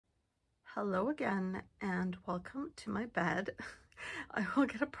Hello again and welcome to my bed. I will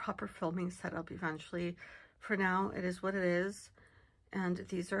get a proper filming setup eventually. For now, it is what it is. And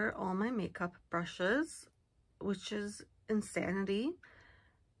these are all my makeup brushes, which is insanity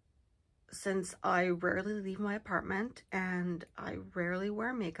since I rarely leave my apartment and I rarely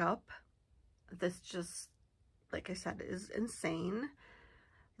wear makeup. This just, like I said, is insane.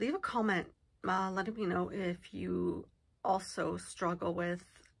 Leave a comment letting me know if you also struggle with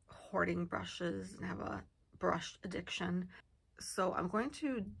hoarding brushes and have a brush addiction. So I'm going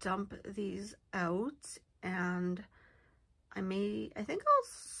to dump these out, and I think I'll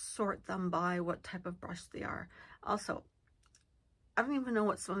sort them by what type of brush they are. Also, I don't even know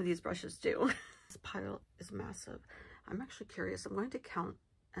what some of these brushes do. This pile is massive. I'm actually curious. I'm going to count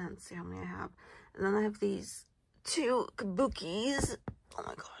and see how many I have. And then I have these two kabukis. Oh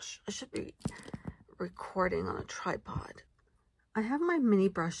my gosh, I should be recording on a tripod. I have my mini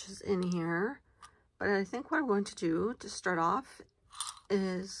brushes in here, but I think what I'm going to do to start off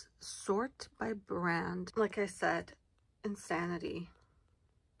is sort by brand. Like I said, insanity.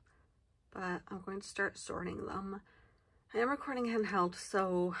 But I'm going to start sorting them. I am recording handheld,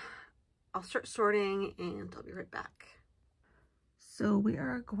 so I'll start sorting and I'll be right back. So we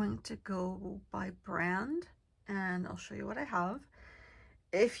are going to go by brand and I'll show you what I have.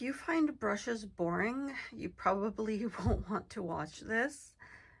 If you find brushes boring, you probably won't want to watch this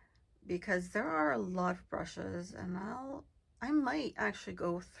because there are a lot of brushes, and I might actually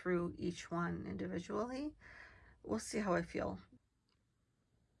go through each one individually. We'll see how I feel.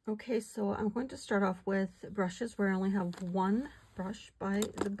 Okay, so I'm going to start off with brushes where I only have one brush by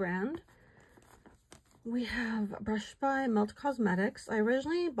the brand. We have a brush by Melt Cosmetics. I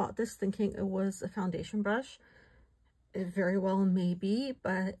originally bought this thinking it was a foundation brush. It very well may be,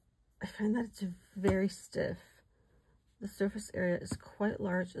 but I find that it's very stiff. The surface area is quite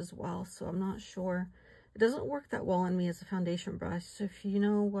large as well, so I'm not sure. It doesn't work that well on me as a foundation brush, so if you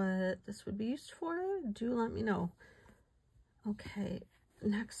know what this would be used for, do let me know. Okay,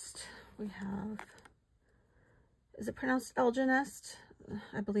 next we have, is it pronounced Agnes?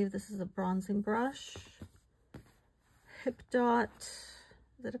 I believe this is a bronzing brush. Hip Dot,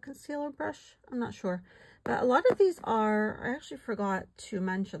 is it a concealer brush? I'm not sure. But a lot of these are, I actually forgot to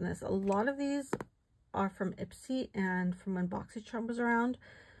mention this, a lot of these are from Ipsy and from when BoxyCharm was around.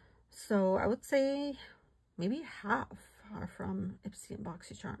 So I would say maybe half are from Ipsy and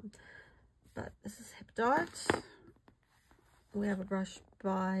BoxyCharm. But this is Hip Dot. We have a brush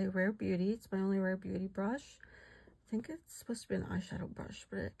by Rare Beauty. It's my only Rare Beauty brush. I think it's supposed to be an eyeshadow brush,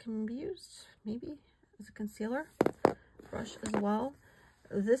 but it can be used maybe as a concealer brush as well.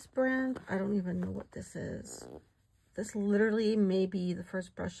 This brand, I don't even know what this is. This literally may be the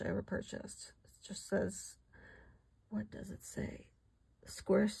first brush I ever purchased. It just says, what does it say?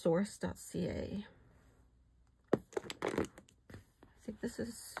 Squaresource.ca. I think this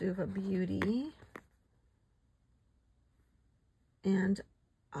is Suva Beauty. And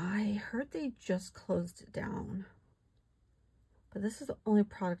I heard they just closed it down. But this is the only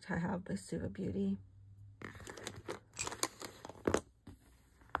product I have by Suva Beauty.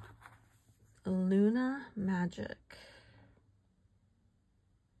 Luna Magic.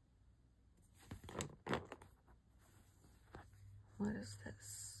 What is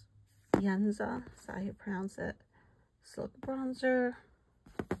this? Yenza, is that how you pronounce it? Silk bronzer.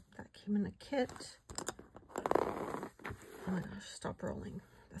 That came in a kit. Oh my gosh, stop rolling.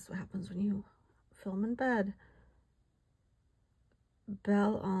 That's what happens when you film in bed.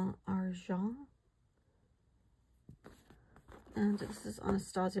 Belle en Argent. And this is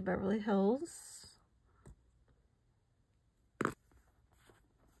Anastasia Beverly Hills.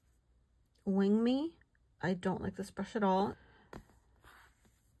 Wing Me. I don't like this brush at all.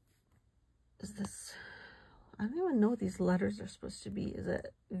 Is this, I don't even know what these letters are supposed to be. Is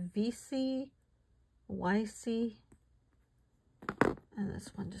it VC, YC? And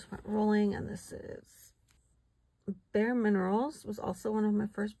this one just went rolling. And this is Bare Minerals. Was also one of my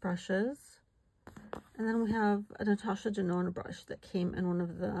first brushes. And then we have a Natasha Denona brush that came in one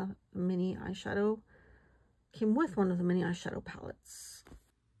of the mini eyeshadow, came with one of the mini eyeshadow palettes.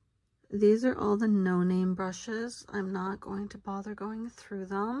 These are all the no-name brushes. I'm not going to bother going through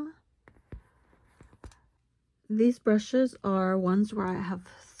them. These brushes are ones where I have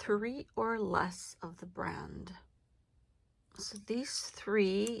 3 or less of the brand. So these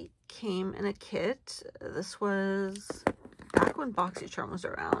 3 came in a kit. This was back when BoxyCharm was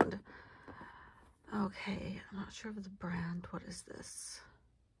around. Okay, I'm not sure of the brand. What is this?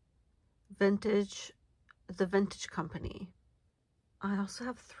 Vintage, the Vintage Company. I also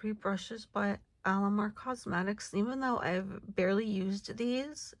have 3 brushes by Alamar Cosmetics. Even though I've barely used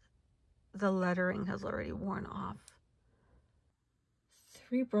these, the lettering has already worn off.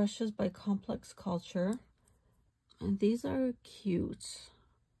 3 brushes by Complex Culture. And these are cute.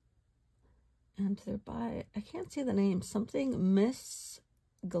 And they're by, I can't say the name, something Miss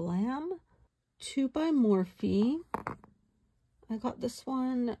Glam. 2 by Morphe. I got this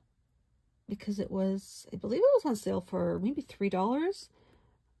one because it was, I believe it was on sale for maybe $3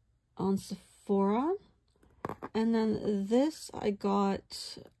 on Sephora. And then this I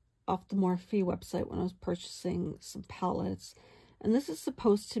got off the Morphe website when I was purchasing some palettes. And this is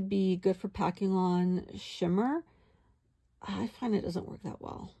supposed to be good for packing on shimmer. I find it doesn't work that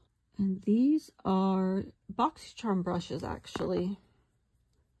well. And these are BoxyCharm brushes, actually.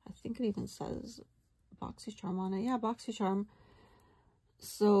 I think it even says BoxyCharm on it. Yeah, BoxyCharm.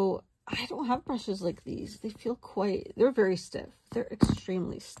 So I don't have brushes like these. They feel they're very stiff. They're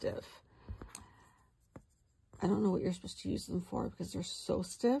extremely stiff. I don't know what you're supposed to use them for because they're so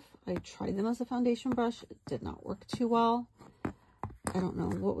stiff. I tried them as a foundation brush. It did not work too well. I don't know.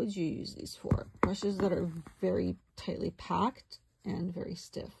 What would you use these for? Brushes that are very tightly packed and very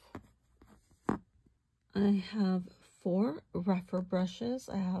stiff. I have 4 rougher brushes.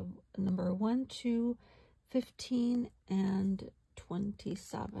 I have number 1, 2, 15, and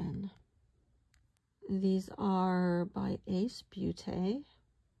 27. These are by Ace Beauty.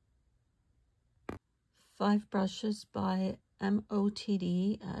 5 brushes by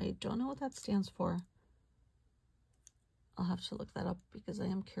MOTD. I don't know what that stands for. I'll have to look that up because I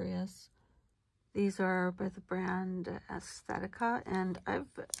am curious. These are by the brand Aesthetica, and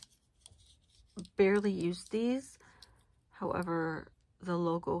I've barely used these. However, the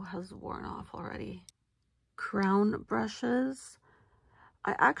logo has worn off already. Crown brushes.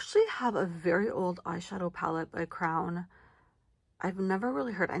 I actually have a very old eyeshadow palette by Crown. I've never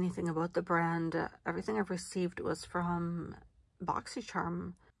really heard anything about the brand. Everything I've received was from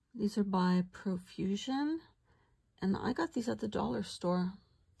BoxyCharm. These are by Profusion, and I got these at the dollar store.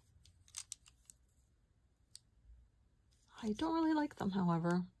 I don't really like them,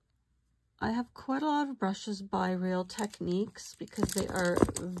 however. I have quite a lot of brushes by Real Techniques because they are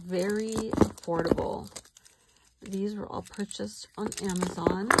very affordable. These were all purchased on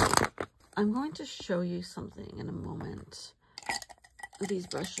Amazon. I'm going to show you something in a moment. These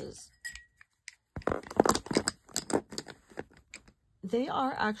brushes. They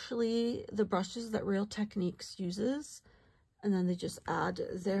are actually the brushes that Real Techniques uses, and then they just add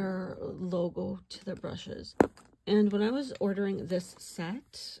their logo to their brushes. And when I was ordering this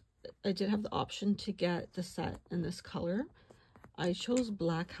set, I did have the option to get the set in this color. I chose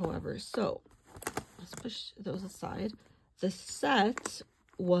black, however, so let's push those aside. The set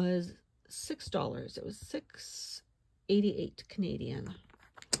was $6. It was $6.88 Canadian.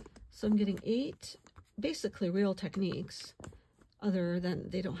 So I'm getting 8, basically Real Techniques, other than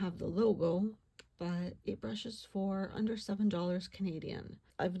they don't have the logo, but 8 brushes for under $7 Canadian.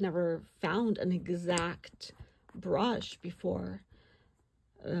 I've never found an exact brush before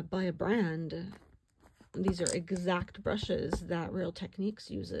by a brand. These are exact brushes that Real Techniques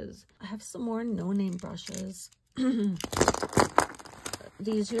uses. I have some more no-name brushes.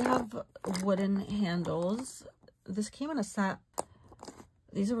 These, you have wooden handles. This came in a set.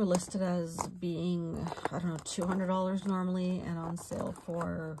 These were listed as being, I don't know, $200 normally and on sale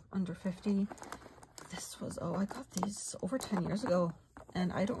for under $50. This was, oh, I got these over 10 years ago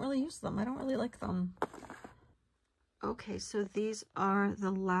and I don't really use them. I don't really like them. Okay, so these are the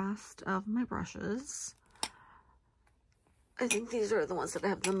last of my brushes. I think these are the ones that I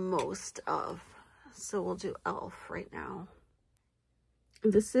have the most of. So we'll do e.l.f. right now.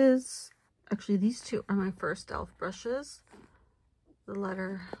 This is, actually these 2 are my first e.l.f. brushes. The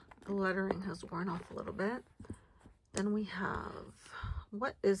lettering has worn off a little bit. Then we have,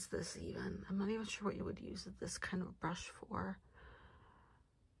 what is this even? I'm not even sure what you would use this kind of brush for.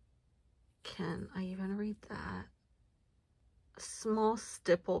 Can I even read that? Small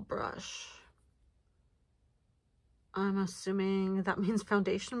stipple brush. I'm assuming that means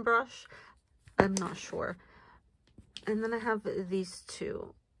foundation brush. I'm not sure. And then I have these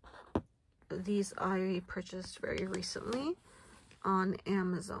 2. These I purchased very recently on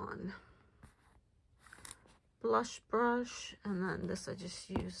Amazon. Blush brush, and then this I just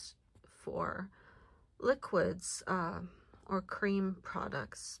use for liquids or cream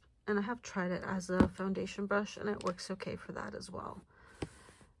products. And I have tried it as a foundation brush and it works okay for that as well.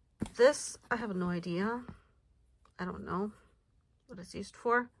 This, I have no idea. I don't know what it's used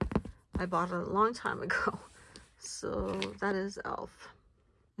for. I bought it a long time ago. So that is e.l.f.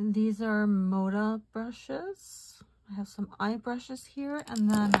 And these are Moda brushes. I have some eye brushes here, and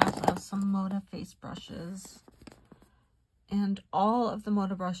then I also have some Moda face brushes. And all of the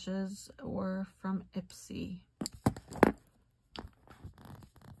Moda brushes were from Ipsy.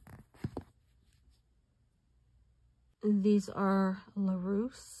 These are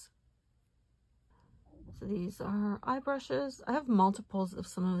LaRousse. So these are eye brushes. I have multiples of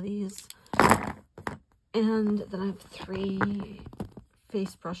some of these. And then I have 3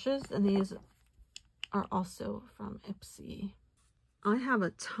 face brushes, and these are also from Ipsy. I have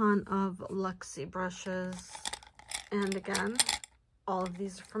a ton of Luxie brushes. And again, all of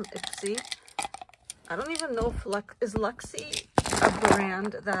these are from Ipsy. I don't even know if is Luxie a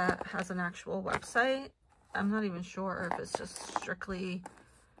brand that has an actual website. I'm not even sure if it's just strictly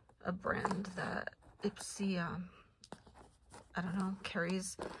a brand that Ipsy, I don't know,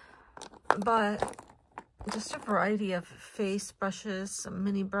 carries. But just a variety of face brushes, some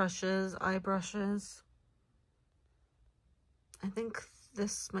mini brushes, eye brushes. I think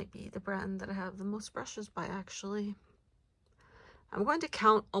this might be the brand that I have the most brushes by, actually. I'm going to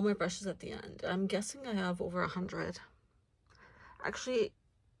count all my brushes at the end. I'm guessing I have over 100. Actually,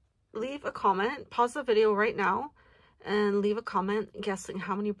 leave a comment, pause the video right now, and leave a comment guessing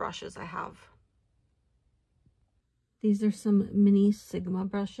how many brushes I have. These are some mini Sigma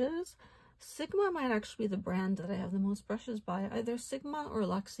brushes. Sigma might actually be the brand that I have the most brushes by, either Sigma or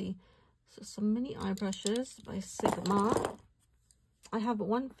Luxie. So some mini eye brushes by Sigma. I have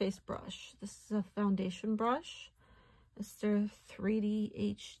one face brush. This is a foundation brush. It's their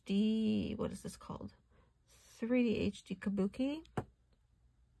 3D HD, what is this called? 3D HD Kabuki.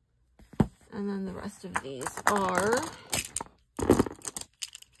 And then the rest of these are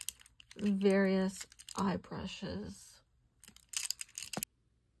various eye brushes.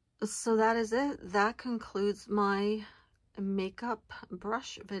 So that is it. That concludes my makeup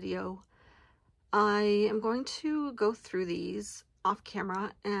brush video. I am going to go through these off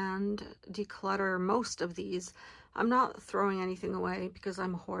camera and declutter most of these. I'm not throwing anything away because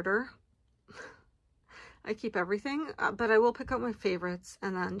I'm a hoarder. I keep everything, but I will pick out my favorites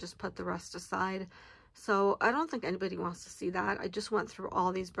and then just put the rest aside. So I don't think anybody wants to see that. I just went through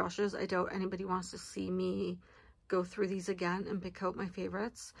all these brushes. I doubt anybody wants to see me go through these again and pick out my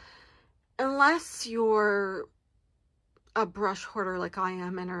favorites. Unless you're a brush hoarder like I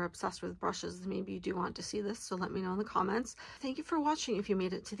am and are obsessed with brushes, maybe you do want to see this, so let me know in the comments. Thank you for watching if you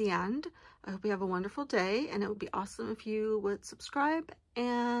made it to the end. I hope you have a wonderful day, and it would be awesome if you would subscribe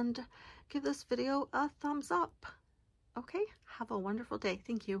and give this video a thumbs up. Okay, have a wonderful day.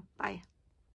 Thank you. Bye.